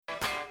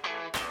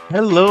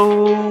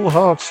Hello,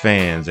 Hawks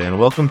fans, and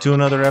welcome to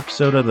another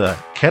episode of the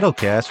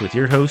Kettlecast with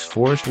your host,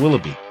 Forrest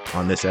Willoughby.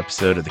 On this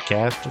episode of the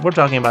cast, we're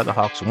talking about the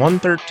Hawks'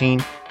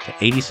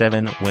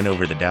 113-87 win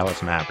over the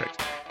Dallas Mavericks.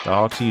 The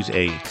Hawks use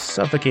a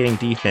suffocating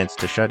defense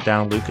to shut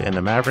down Luka and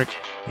the Mavericks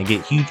and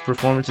get huge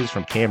performances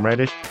from Cam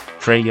Reddish,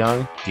 Trae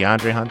Young,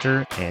 DeAndre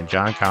Hunter, and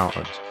John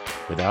Collins.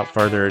 Without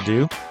further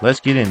ado, let's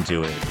get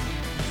into it.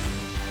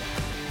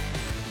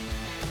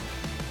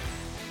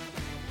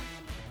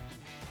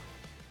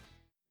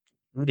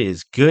 It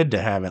is good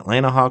to have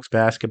Atlanta Hawks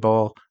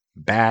basketball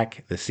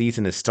back. The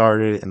season has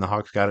started, and the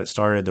Hawks got it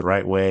started the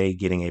right way,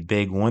 getting a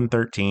big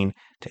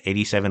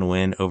 113-87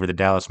 win over the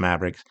Dallas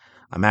Mavericks,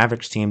 a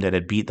Mavericks team that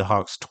had beat the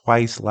Hawks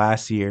twice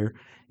last year,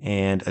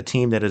 and a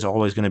team that is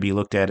always going to be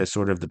looked at as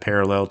sort of the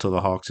parallel to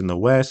the Hawks in the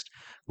West,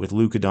 with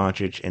Luka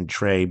Doncic and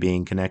Trae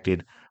being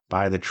connected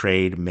by the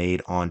trade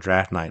made on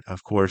draft night.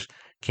 Of course,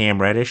 Cam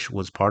Reddish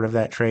was part of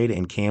that trade,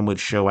 and Cam would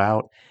show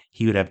out.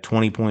 He would have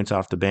 20 points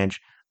off the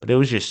bench, but it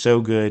was just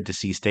so good to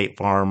see State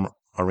Farm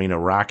Arena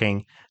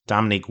rocking.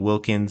 Dominique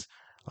Wilkins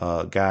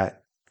got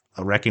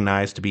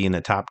recognized to be in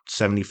the top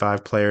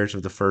 75 players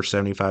of the first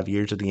 75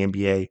 years of the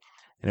NBA.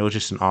 And it was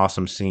just an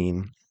awesome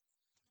scene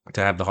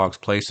to have the Hawks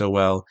play so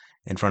well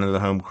in front of the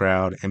home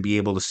crowd and be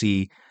able to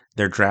see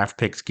their draft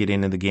picks get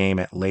into the game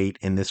at late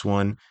in this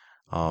one.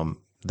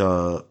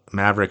 The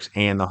Mavericks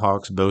and the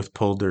Hawks both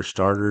pulled their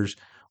starters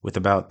with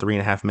about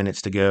 3.5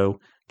 minutes to go.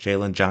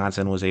 Jalen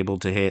Johnson was able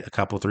to hit a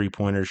couple 3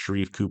 pointers.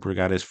 Sharif Cooper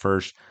got his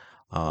first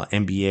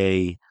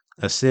NBA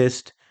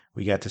assist.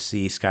 We got to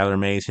see Skylar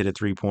Mays hit a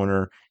 3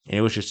 pointer, and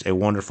it was just a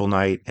wonderful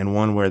night and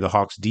one where the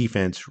Hawks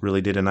defense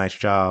really did a nice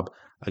job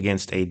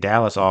against a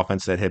Dallas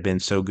offense that had been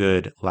so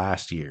good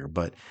last year.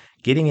 But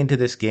getting into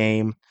this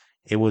game,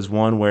 it was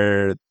one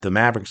where the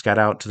Mavericks got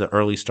out to the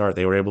early start.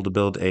 They were able to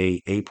build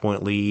a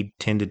 8-point lead,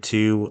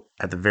 10-2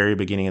 at the very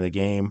beginning of the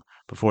game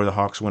before the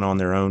Hawks went on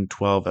their own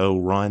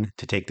 12-0 run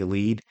to take the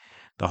lead.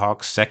 The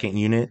Hawks' second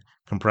unit,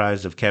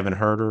 comprised of Kevin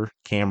Huerter,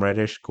 Cam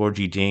Reddish,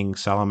 Gorgie Ding,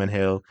 Solomon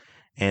Hill,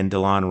 and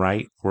DeLon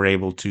Wright, were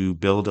able to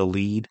build a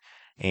lead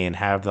and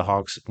have the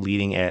Hawks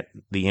leading at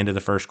the end of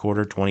the first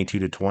quarter,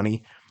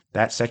 22-20.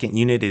 That second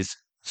unit is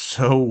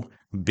so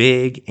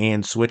big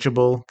and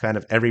switchable. Kind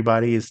of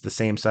everybody is the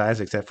same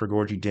size except for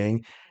Gorgie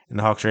Ding, and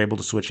the Hawks are able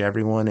to switch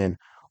everyone. And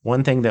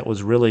one thing that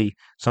was really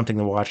something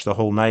to watch the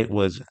whole night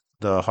was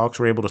the Hawks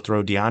were able to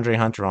throw DeAndre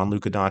Hunter on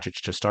Luka Doncic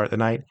to start the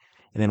night.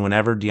 And then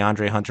whenever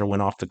DeAndre Hunter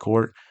went off the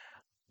court,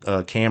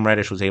 Cam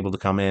Reddish was able to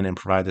come in and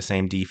provide the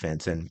same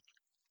defense. And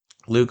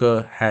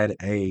Luka had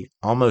a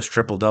almost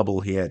triple double.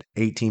 He had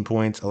 18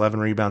 points, 11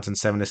 rebounds, and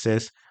 7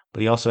 assists,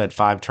 but he also had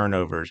 5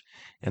 turnovers.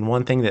 And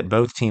one thing that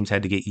both teams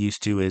had to get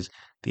used to is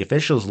the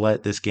officials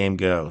let this game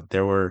go.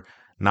 There were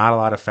not a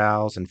lot of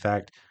fouls. In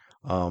fact,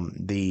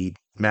 the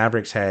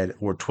Mavericks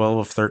were 12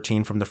 of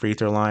 13 from the free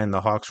throw line.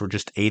 The Hawks were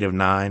just 8 of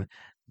 9.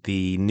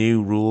 The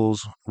new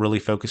rules really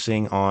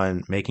focusing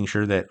on making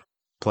sure that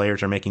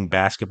players are making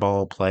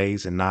basketball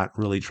plays and not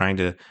really trying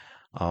to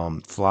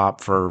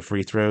flop for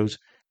free throws.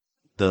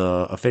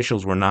 The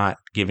officials were not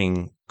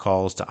giving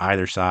calls to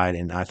either side,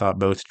 and I thought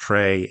both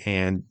Trae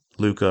and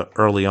Luka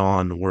early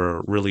on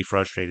were really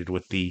frustrated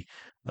with the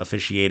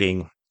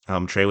officiating.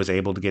 Trae was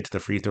able to get to the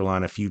free throw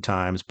line a few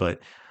times, but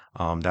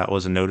that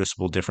was a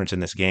noticeable difference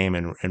in this game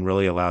and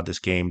really allowed this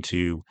game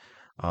to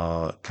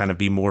kind of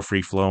be more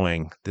free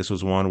flowing. This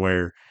was one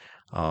where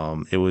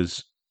it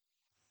was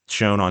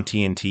shown on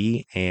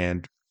TNT,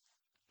 and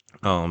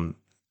um,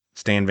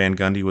 Stan Van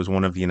Gundy was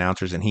one of the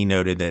announcers, and he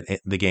noted that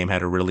the game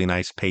had a really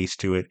nice pace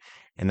to it,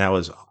 and that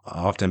was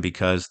often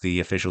because the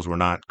officials were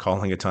not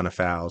calling a ton of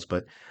fouls.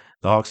 But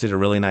the Hawks did a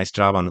really nice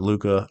job on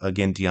Luka.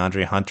 Again,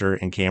 DeAndre Hunter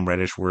and Cam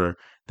Reddish were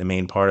the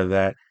main part of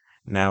that.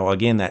 Now,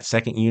 again, that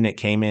second unit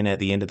came in at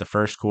the end of the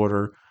first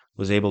quarter,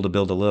 was able to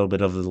build a little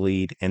bit of the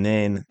lead, and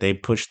then they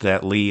pushed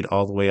that lead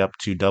all the way up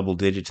to double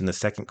digits in the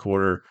second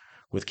quarter,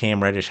 with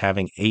Cam Reddish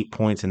having 8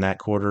 points in that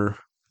quarter.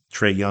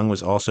 Trae Young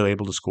was also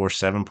able to score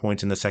 7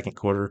 points in the second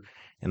quarter,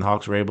 and the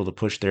Hawks were able to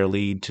push their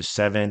lead to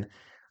seven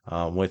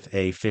with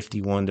a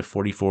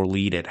 51-44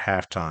 lead at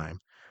halftime.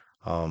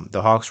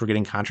 The Hawks were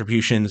getting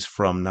contributions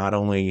from not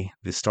only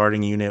the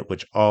starting unit,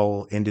 which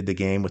all ended the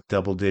game with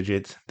double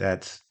digits.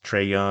 That's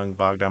Trae Young,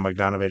 Bogdan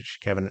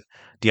Bogdanovic,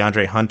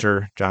 DeAndre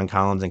Hunter, John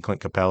Collins, and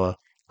Clint Capella.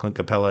 Clint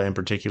Capella, in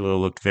particular,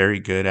 looked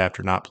very good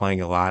after not playing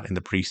a lot in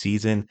the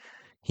preseason.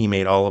 He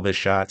made all of his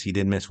shots. He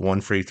did miss one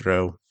free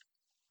throw.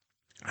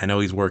 I know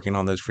he's working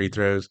on those free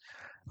throws,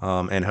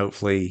 and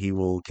hopefully he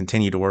will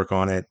continue to work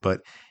on it.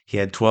 But he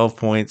had 12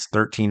 points,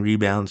 13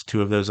 rebounds,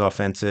 two of those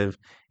offensive,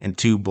 and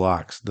two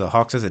blocks. The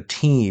Hawks as a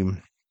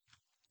team,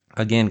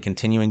 again,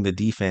 continuing the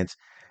defense,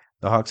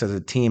 the Hawks as a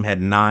team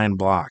had 9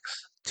 blocks,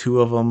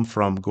 two of them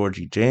from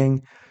Gorgie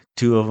Ding,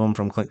 two of them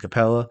from Clint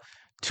Capella,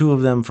 two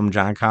of them from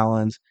John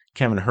Collins.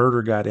 Kevin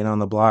Huerter got in on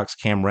the blocks.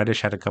 Cam Reddish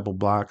had a couple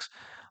blocks.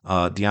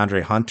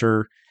 DeAndre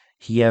Hunter,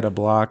 he had a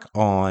block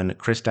on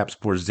Kristaps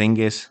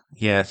Porzingis.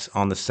 Yes,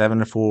 on the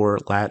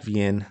 7-4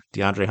 Latvian,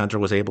 DeAndre Hunter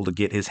was able to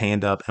get his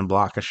hand up and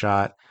block a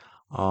shot.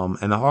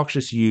 And the Hawks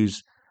just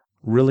used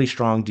really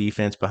strong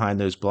defense behind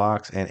those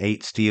blocks and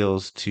 8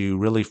 steals to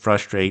really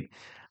frustrate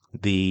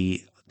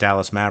the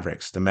Dallas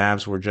Mavericks. The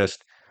Mavs were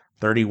just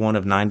 31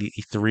 of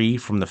 93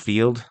 from the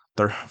field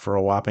for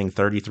a whopping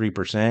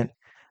 33%,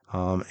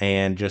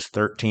 and just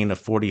 13 of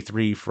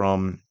 43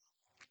 from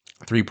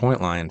 3-point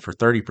line for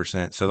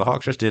 30%. So the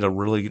Hawks just did a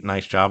really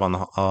nice job on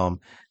the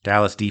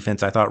Dallas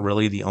defense. I thought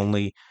really the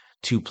only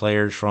two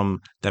players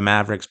from the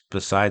Mavericks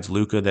besides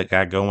Luka that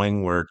got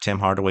going were Tim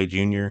Hardaway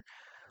Jr.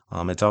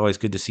 It's always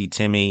good to see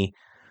Timmy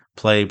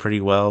play pretty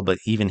well, but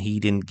even he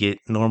didn't get,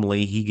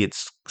 normally he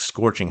gets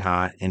scorching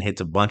hot and hits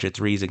a bunch of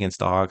threes against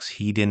the Hawks.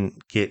 He didn't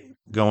get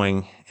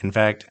going. In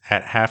fact,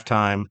 at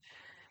halftime,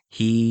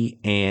 he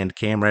and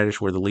Cam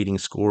Reddish were the leading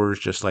scorers,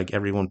 just like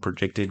everyone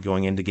predicted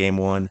going into game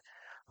one.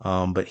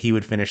 But he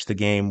would finish the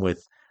game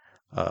with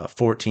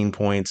 14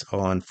 points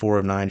on 4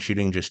 of 9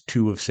 shooting, just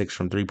 2 of 6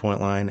 from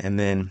 3-point line. And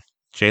then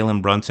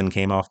Jalen Brunson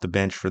came off the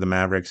bench for the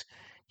Mavericks.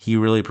 He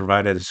really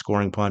provided a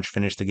scoring punch,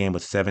 finished the game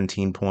with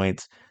 17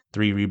 points,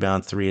 3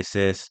 rebounds, 3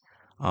 assists.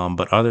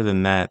 But other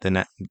than that,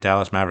 the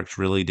Dallas Mavericks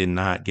really did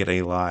not get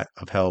a lot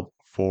of help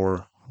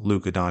for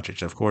Luka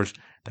Doncic. Of course,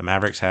 the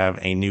Mavericks have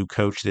a new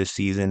coach this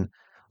season.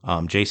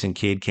 Jason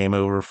Kidd came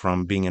over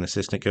from being an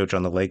assistant coach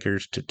on the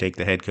Lakers to take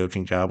the head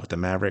coaching job with the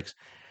Mavericks,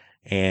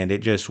 and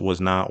it just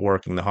was not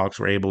working. The Hawks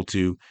were able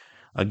to,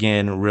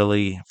 again,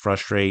 really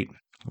frustrate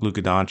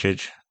Luka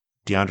Doncic.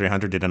 DeAndre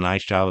Hunter did a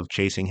nice job of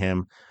chasing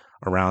him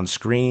around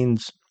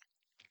screens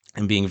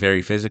and being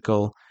very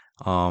physical.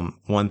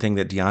 One thing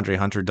that DeAndre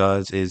Hunter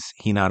does is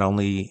he not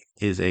only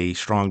is a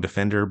strong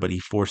defender, but he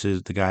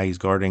forces the guy he's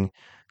guarding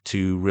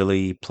to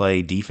really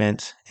play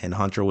defense. And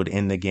Hunter would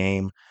end the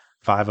game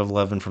 5 of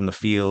 11 from the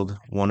field,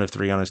 1 of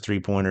 3 on his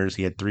 3-pointers.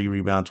 He had 3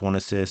 rebounds, 1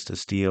 assist, a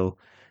steal.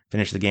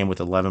 Finished the game with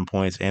 11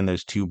 points and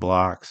those 2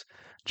 blocks.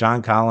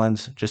 John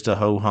Collins, just a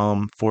ho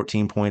hum,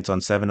 14 points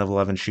on 7 of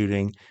 11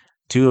 shooting,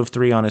 2 of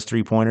 3 on his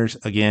 3-pointers.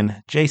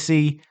 Again,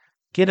 JC,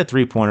 get a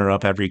 3-pointer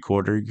up every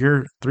quarter.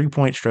 Your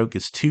 3-point stroke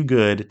is too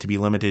good to be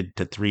limited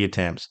to 3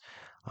 attempts.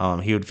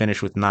 He would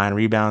finish with 9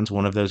 rebounds,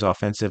 one of those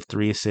offensive,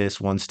 3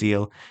 assists, 1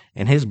 steal,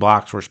 and his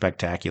blocks were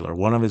spectacular.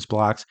 One of his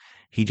blocks,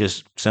 he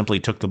just simply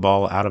took the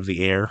ball out of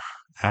the air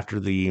after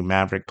the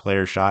Maverick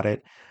player shot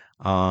it.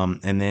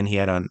 And then he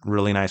had a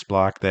really nice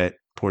block that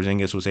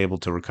Porzingis was able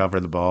to recover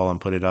the ball and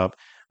put it up.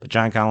 But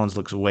John Collins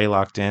looks way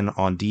locked in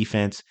on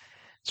defense.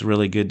 It's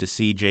really good to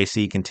see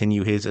JC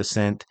continue his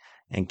ascent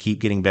and keep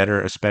getting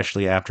better,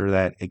 especially after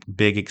that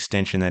big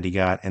extension that he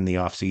got in the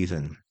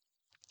offseason.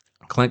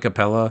 Clint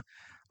Capella,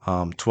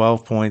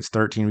 12 points,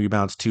 13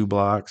 rebounds, 2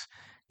 blocks,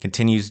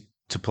 continues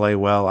to play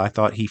well. I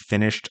thought he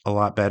finished a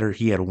lot better.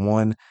 He had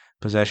one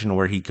possession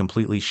where he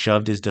completely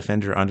shoved his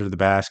defender under the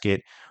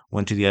basket,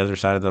 went to the other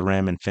side of the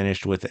rim, and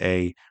finished with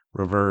a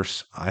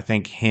reverse. I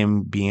think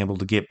him being able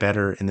to get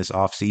better in this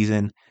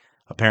offseason.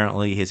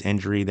 Apparently, his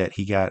injury that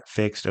he got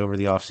fixed over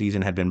the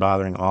offseason had been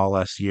bothering all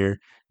last year,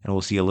 and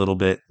we'll see a little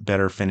bit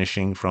better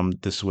finishing from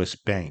the Swiss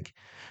bank.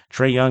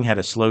 Trae Young had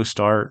a slow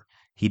start.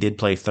 He did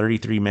play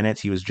 33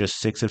 minutes. He was just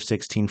 6 of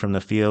 16 from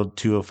the field,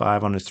 2 of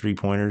 5 on his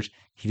 3-pointers.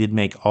 He did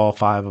make all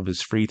 5 of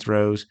his free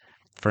throws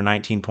for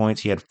 19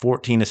 points. He had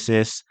 14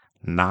 assists,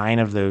 9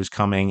 of those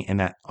coming in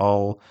that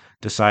all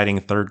deciding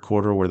third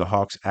quarter where the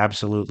Hawks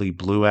absolutely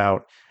blew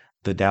out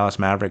the Dallas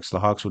Mavericks. The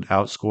Hawks would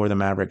outscore the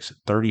Mavericks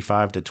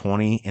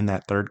 35-20 in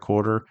that third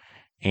quarter,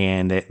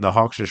 and the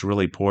Hawks just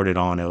really poured it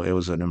on. It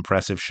was an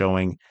impressive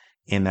showing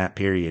in that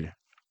period.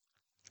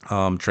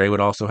 Trae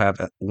would also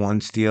have 1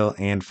 steal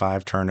and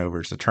 5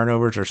 turnovers. The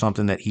turnovers are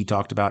something that he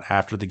talked about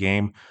after the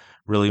game,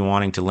 really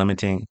wanting to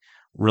limit.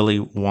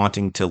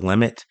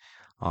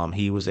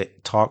 He was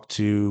talked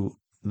to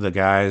the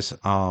guys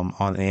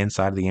on the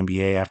inside of the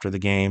NBA after the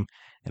game,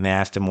 and they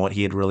asked him what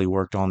he had really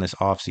worked on this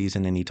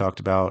offseason, and he talked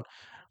about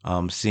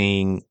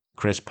seeing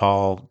Chris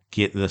Paul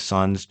get the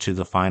Suns to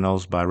the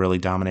finals by really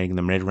dominating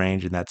the mid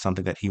range, and that's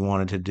something that he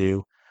wanted to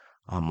do.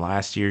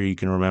 Last year, you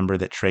can remember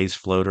that Trae's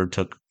floater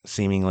took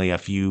seemingly a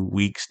few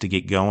weeks to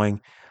get going,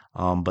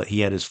 but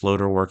he had his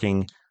floater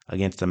working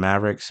against the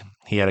Mavericks.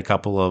 He had a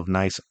couple of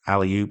nice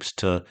alley oops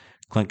to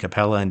Clint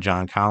Capella and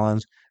John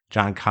Collins.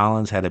 John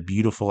Collins had a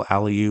beautiful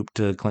alley oop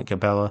to Clint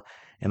Capella,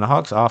 and the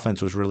Hawks'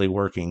 offense was really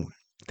working.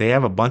 They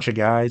have a bunch of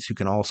guys who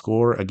can all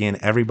score. Again,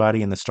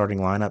 everybody in the starting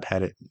lineup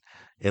had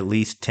at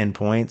least 10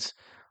 points.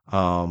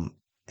 And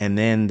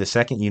then the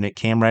second unit,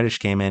 Cam Reddish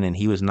came in, and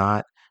he was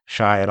not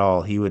shy at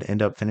all. He would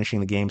end up finishing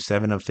the game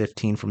 7 of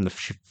 15 from the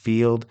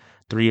field,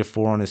 3 of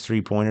 4 on his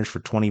 3-pointers for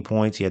 20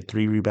 points. He had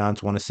 3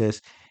 rebounds, 1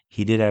 assist.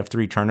 He did have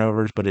 3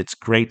 turnovers, but it's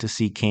great to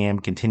see Cam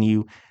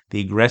continue the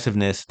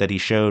aggressiveness that he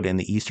showed in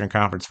the Eastern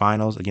Conference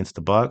Finals against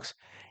the Bucks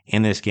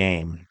in this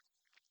game.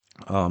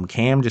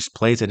 Cam just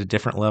plays at a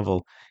different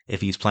level if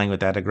he's playing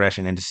with that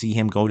aggression, and to see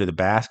him go to the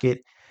basket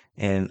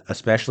and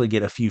especially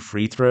get a few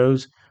free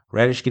throws.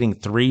 Reddish getting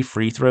 3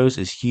 free throws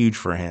is huge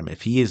for him.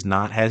 If he is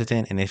not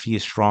hesitant and if he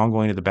is strong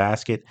going to the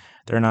basket,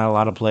 there are not a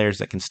lot of players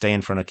that can stay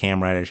in front of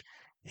Cam Reddish.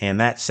 And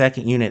that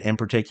second unit in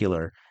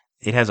particular,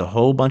 it has a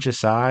whole bunch of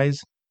size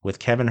with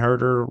Kevin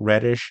Herter,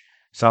 Reddish,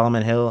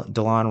 Solomon Hill,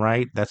 DeLon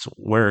Wright, that's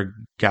where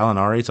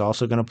Gallinari is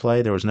also going to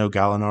play. There was no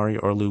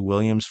Gallinari or Lou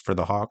Williams for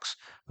the Hawks.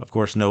 Of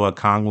course, no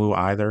Kongwu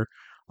either.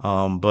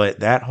 But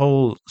that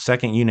whole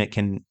second unit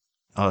can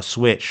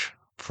switch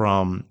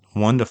from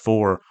 1 to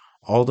 4.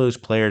 All those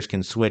players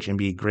can switch and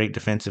be great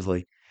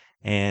defensively.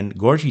 And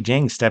Gorgie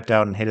Jang stepped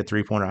out and hit a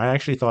 3-pointer. I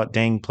actually thought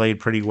Dang played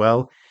pretty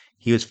well.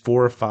 He was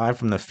 4 of 5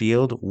 from the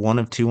field, 1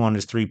 of 2 on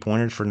his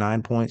 3-pointers for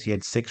 9 points. He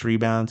had 6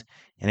 rebounds.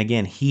 And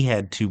again, he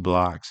had 2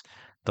 blocks.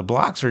 The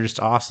blocks are just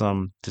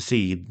awesome to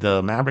see.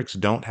 The Mavericks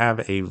don't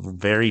have a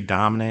very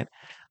dominant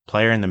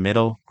player in the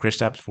middle.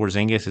 Kristaps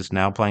Porzingis is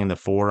now playing the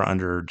 4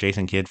 under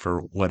Jason Kidd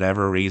for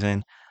whatever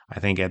reason. I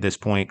think at this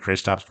point,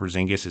 Kristaps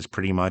Porzingis is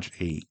pretty much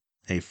a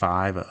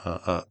 5,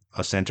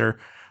 a center.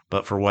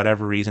 But for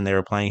whatever reason, they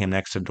were playing him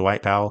next to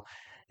Dwight Powell.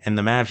 And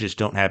the Mavs just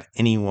don't have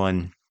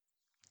anyone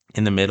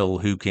in the middle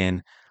who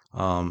can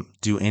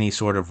do any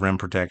sort of rim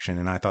protection.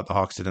 And I thought the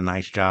Hawks did a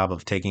nice job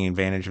of taking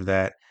advantage of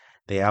that.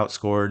 They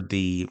outscored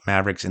the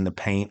Mavericks in the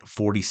paint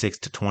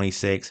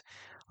 46-26.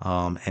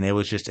 And it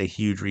was just a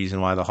huge reason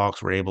why the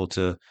Hawks were able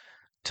to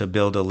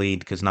build a lead,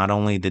 because not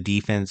only the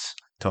defense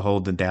to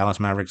hold the Dallas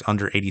Mavericks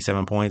under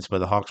 87 points, but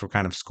the Hawks were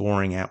kind of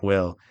scoring at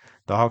will.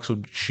 The Hawks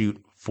would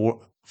shoot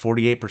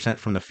 48%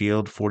 from the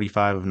field,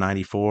 45 of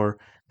 94.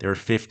 They were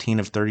 15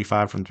 of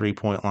 35 from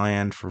 3-point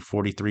land for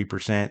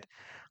 43%.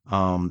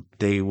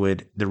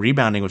 The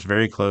rebounding was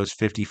very close,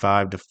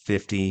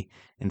 55-50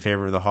 in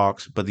favor of the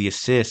Hawks, but the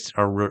assists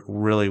are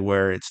really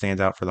where it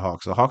stands out for the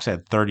Hawks. The Hawks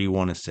had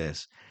 31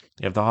 assists.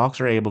 If the Hawks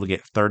are able to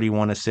get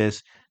 31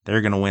 assists,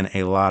 they're going to win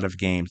a lot of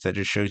games. That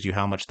just shows you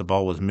how much the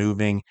ball was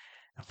moving,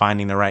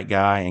 finding the right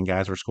guy, and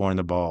guys were scoring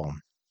the ball.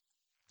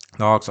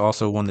 The Hawks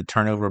also won the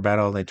turnover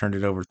battle. They turned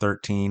it over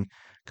 13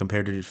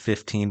 compared to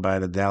 15 by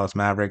the Dallas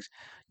Mavericks.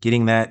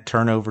 Getting that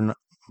turnover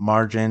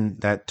margin,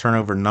 that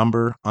turnover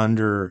number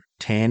under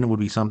 10 would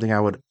be something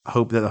I would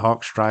hope that the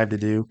Hawks strive to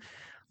do.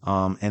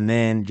 And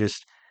then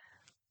just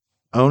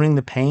owning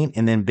the paint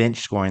and then bench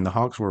scoring. The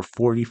Hawks were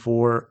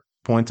 44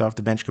 points off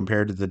the bench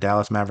compared to the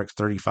Dallas Mavericks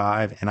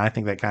 35. And I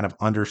think that kind of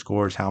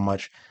underscores how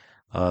much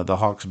the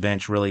Hawks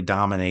bench really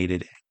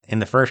dominated. In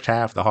the first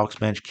half, the Hawks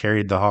bench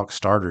carried the Hawks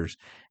starters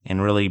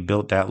and really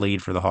built that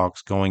lead for the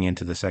Hawks going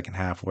into the second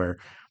half, where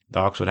the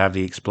Hawks would have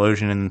the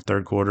explosion in the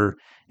third quarter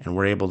and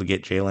were able to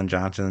get Jalen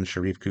Johnson,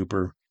 Sharif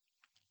Cooper,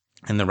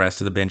 and the rest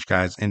of the bench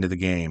guys into the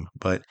game.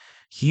 But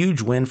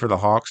huge win for the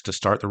Hawks to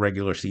start the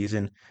regular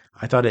season.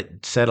 I thought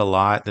it said a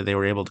lot that they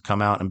were able to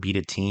come out and beat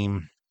a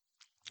team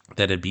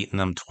that had beaten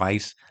them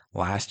twice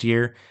last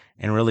year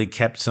and really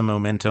kept some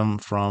momentum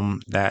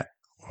from that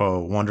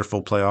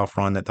wonderful playoff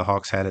run that the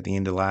Hawks had at the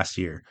end of last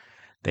year.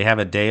 They have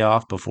a day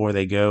off before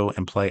they go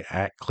and play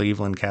at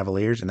Cleveland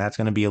Cavaliers, and that's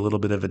going to be a little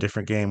bit of a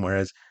different game,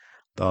 whereas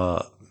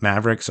the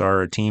Mavericks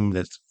are a team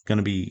that's going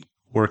to be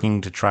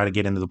working to try to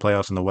get into the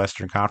playoffs in the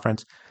Western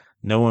Conference.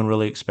 No one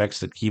really expects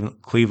the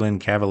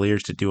Cleveland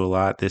Cavaliers to do a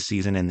lot this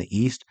season in the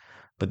East,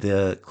 but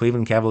the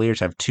Cleveland Cavaliers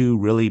have 2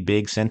 really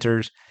big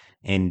centers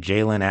in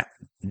Jared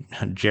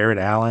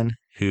Allen,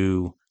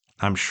 who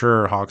I'm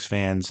sure Hawks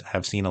fans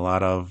have seen a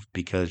lot of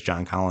because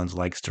John Collins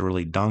likes to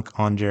really dunk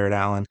on Jared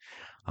Allen.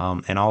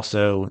 And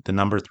also the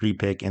number 3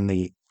 pick in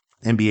the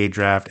NBA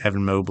draft,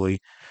 Evan Mobley,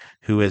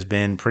 who has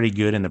been pretty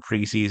good in the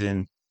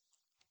preseason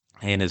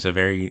and is a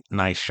very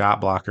nice shot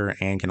blocker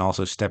and can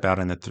also step out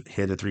and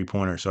hit a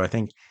 3-pointer. So I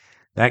think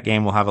that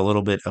game will have a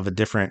little bit of a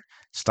different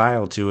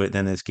style to it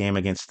than this game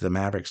against the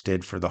Mavericks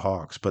did for the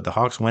Hawks. But the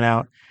Hawks went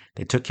out,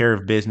 they took care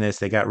of business,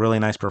 they got really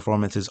nice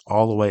performances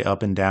all the way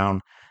up and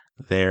down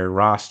their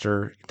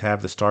roster to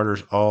have the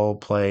starters all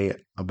play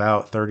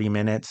about 30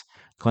 minutes.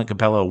 Clint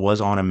Capella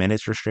was on a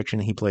minutes restriction.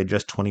 He played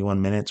just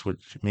 21 minutes,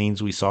 which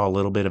means we saw a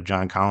little bit of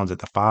John Collins at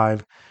the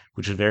 5,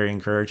 which is very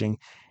encouraging.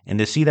 And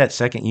to see that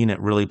second unit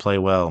really play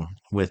well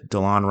with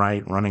DeLon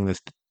Wright running this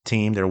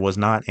team, there was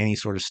not any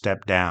sort of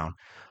step down.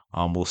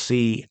 We'll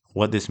see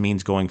what this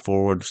means going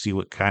forward, see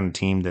what kind of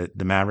team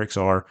the Mavericks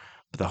are.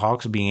 But the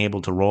Hawks being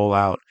able to roll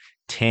out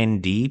 10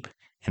 deep,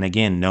 and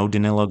again, no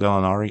Danilo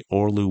Gallinari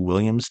or Lou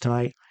Williams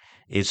tonight,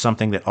 is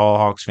something that all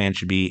Hawks fans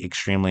should be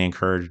extremely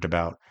encouraged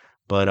about.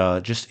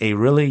 But just a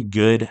really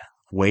good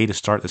way to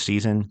start the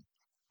season.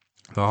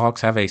 The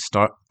Hawks have a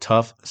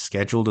tough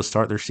schedule to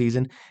start their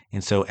season,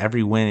 and so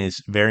every win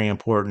is very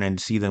important. And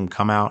to see them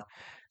come out,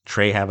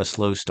 Trey have a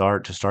slow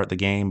start to start the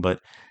game, but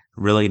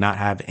really not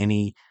have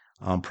any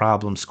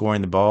problem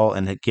scoring the ball,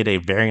 and get a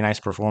very nice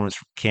performance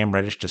from Cam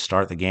Reddish to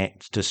start the game,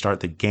 to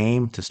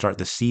start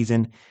the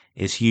season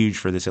is huge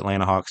for this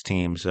Atlanta Hawks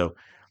team. So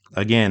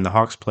again, the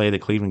Hawks play the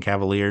Cleveland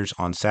Cavaliers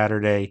on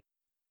Saturday.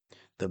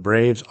 The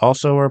Braves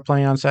also are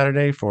playing on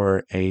Saturday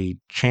for a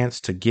chance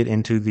to get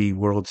into the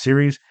World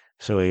Series.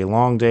 So a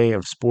long day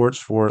of sports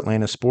for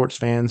Atlanta sports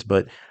fans,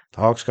 but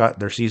the Hawks got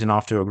their season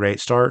off to a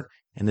great start,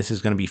 and this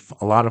is going to be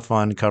a lot of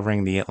fun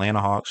covering the Atlanta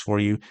Hawks for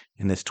you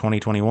in this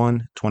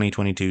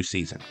 2021-2022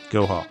 season.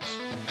 Go Hawks.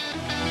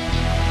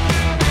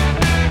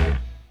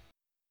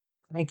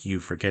 Thank you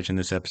for catching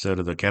this episode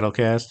of the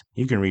Kettlecast.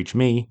 You can reach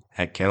me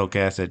at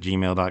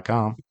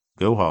kettlecast@gmail.com.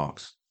 Go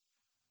Hawks.